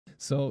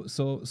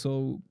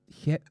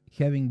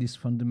Having this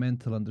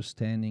fundamental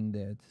understanding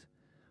that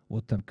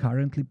what I'm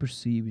currently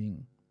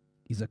perceiving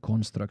is a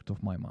construct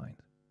of my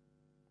mind.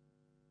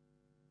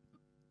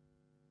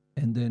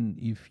 And then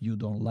if you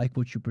don't like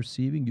what you're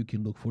perceiving, you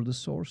can look for the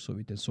source of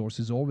it. The source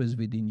is always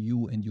within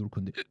you and your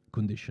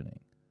conditioning.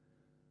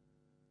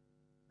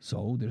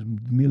 So there's a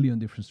million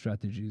different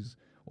strategies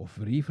of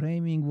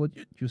reframing what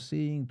you're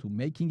seeing to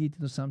making it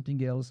into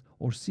something else,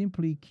 or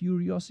simply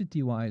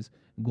curiosity-wise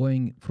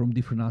going from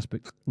different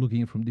aspects,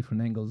 looking from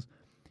different angles.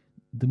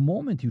 The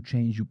moment you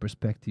change your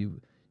perspective,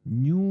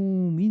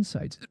 new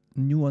insights,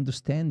 new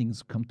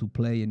understandings come to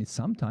play, and it's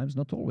sometimes,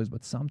 not always,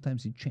 but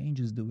sometimes it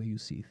changes the way you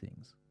see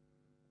things.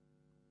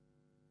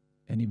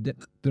 And if that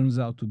turns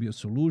out to be a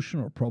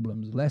solution or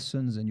problems,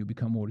 lessons, and you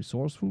become more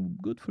resourceful,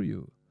 good for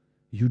you.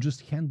 You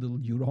just handle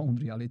your own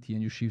reality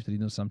and you shift it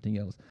into something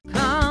else.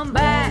 Come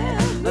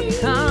back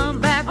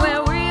where